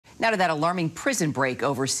Now to that alarming prison break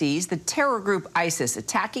overseas. The terror group ISIS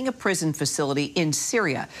attacking a prison facility in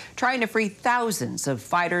Syria, trying to free thousands of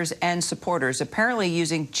fighters and supporters, apparently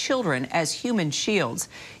using children as human shields.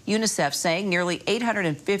 UNICEF saying nearly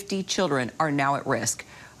 850 children are now at risk.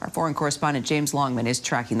 Our foreign correspondent James Longman is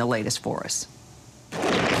tracking the latest for us.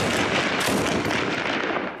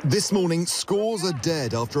 This morning, scores are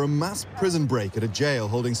dead after a mass prison break at a jail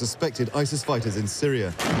holding suspected ISIS fighters in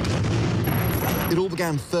Syria. It all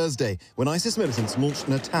began Thursday when ISIS militants launched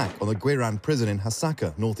an attack on the Guiran prison in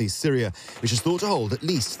Hasaka, northeast Syria, which is thought to hold at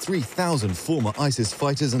least 3,000 former ISIS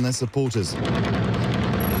fighters and their supporters.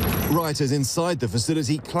 Rioters inside the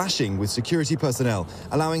facility clashing with security personnel,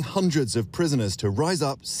 allowing hundreds of prisoners to rise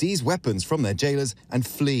up, seize weapons from their jailers and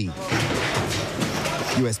flee.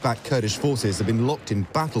 US-backed Kurdish forces have been locked in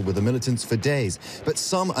battle with the militants for days, but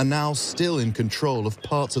some are now still in control of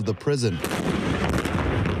parts of the prison.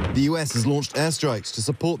 The US has launched airstrikes to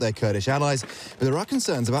support their Kurdish allies, but there are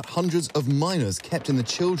concerns about hundreds of minors kept in the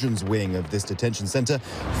children's wing of this detention center,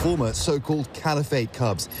 former so-called caliphate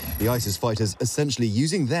cubs. The ISIS fighters essentially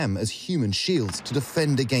using them as human shields to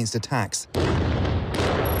defend against attacks.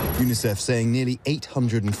 UNICEF saying nearly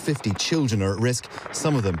 850 children are at risk,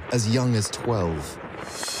 some of them as young as 12.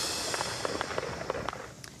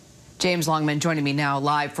 James Longman joining me now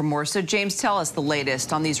live for more. So, James, tell us the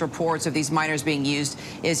latest on these reports of these minors being used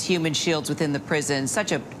as human shields within the prison.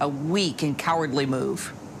 Such a weak and cowardly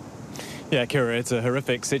move. Yeah, Kira, it's a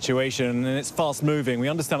horrific situation and it's fast moving. We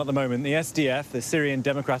understand at the moment the SDF, the Syrian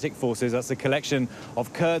Democratic Forces, that's a collection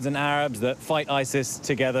of Kurds and Arabs that fight ISIS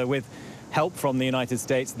together with help from the United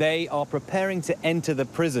States. They are preparing to enter the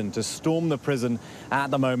prison, to storm the prison at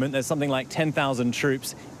the moment. There's something like 10,000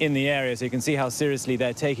 troops in the area, so you can see how seriously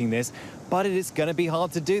they're taking this. But it is going to be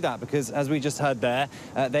hard to do that because, as we just heard there,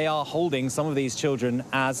 they are holding some of these children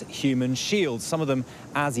as human shields, some of them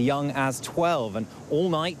as young as 12. And all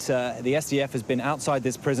night, the SDF has been outside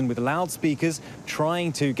this prison with loudspeakers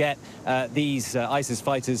trying to get these ISIS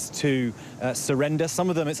fighters to surrender. Some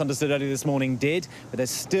of them, it's understood earlier this morning, did, but there's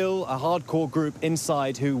still a hardcore group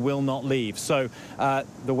inside who will not leave. So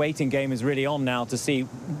the waiting game is really on now to see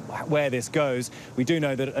where this goes. We do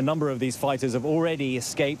know that a number of these fighters have already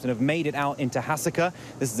escaped and have made it out into Hasaka.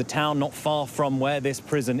 This is a town not far from where this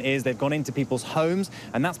prison is. They've gone into people's homes,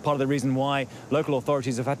 and that's part of the reason why local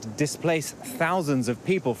authorities have had to displace thousands of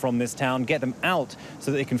people from this town, get them out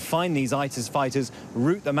so that they can find these ISIS fighters,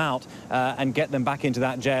 root them out, and get them back into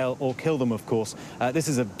that jail or kill them, of course. This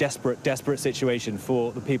is a desperate situation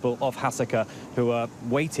for the people of Hasaka who are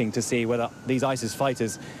waiting to see whether these ISIS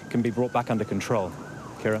fighters can be brought back under control.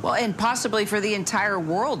 Kira? Well, and possibly for the entire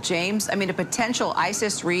world, James. I mean, a potential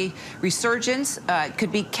ISIS resurgence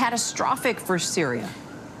could be catastrophic for Syria.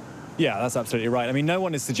 Yeah, that's absolutely right. I mean, no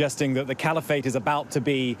one is suggesting that the caliphate is about to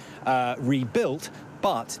be rebuilt,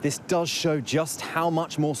 but this does show just how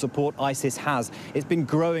much more support ISIS has. It's been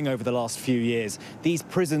growing over the last few years. These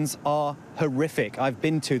prisons are horrific. I've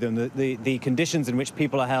been to them. The conditions in which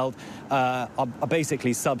people are held are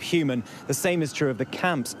basically subhuman. The same is true of the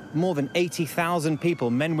camps. More than 80,000 people,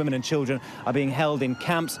 men, women and children, are being held in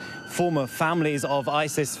camps, former families of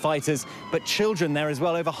ISIS fighters, but children there as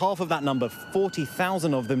well. Over half of that number,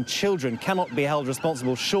 40,000 of them, children, cannot be held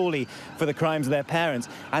responsible, surely, for the crimes of their parents.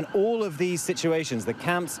 And all of these situations, the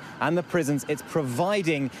camps and the prisons, it's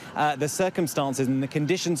providing the circumstances and the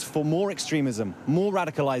conditions for more extremism, more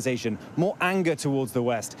radicalization, more anger towards the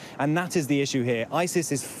West. And that is the issue here.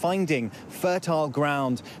 ISIS is finding fertile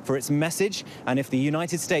ground for its message, and if the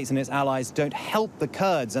United States and its allies don't help the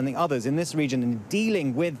Kurds and the others in this region in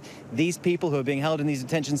dealing with these people who are being held in these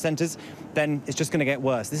detention centers, then it's just going to get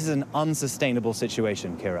worse. This is an unsustainable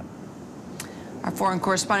situation, Kira. Our foreign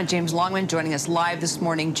correspondent James Longman joining us live this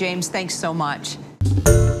morning. James, thanks so much.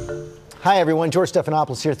 Hi everyone, George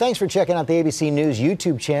Stephanopoulos here. Thanks for checking out the ABC News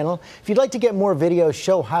YouTube channel. If you'd like to get more videos,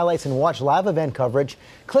 show highlights, and watch live event coverage,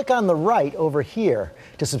 click on the right over here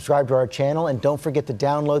to subscribe to our channel, and don't forget to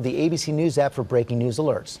download the ABC News app for breaking news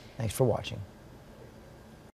alerts. Thanks for watching.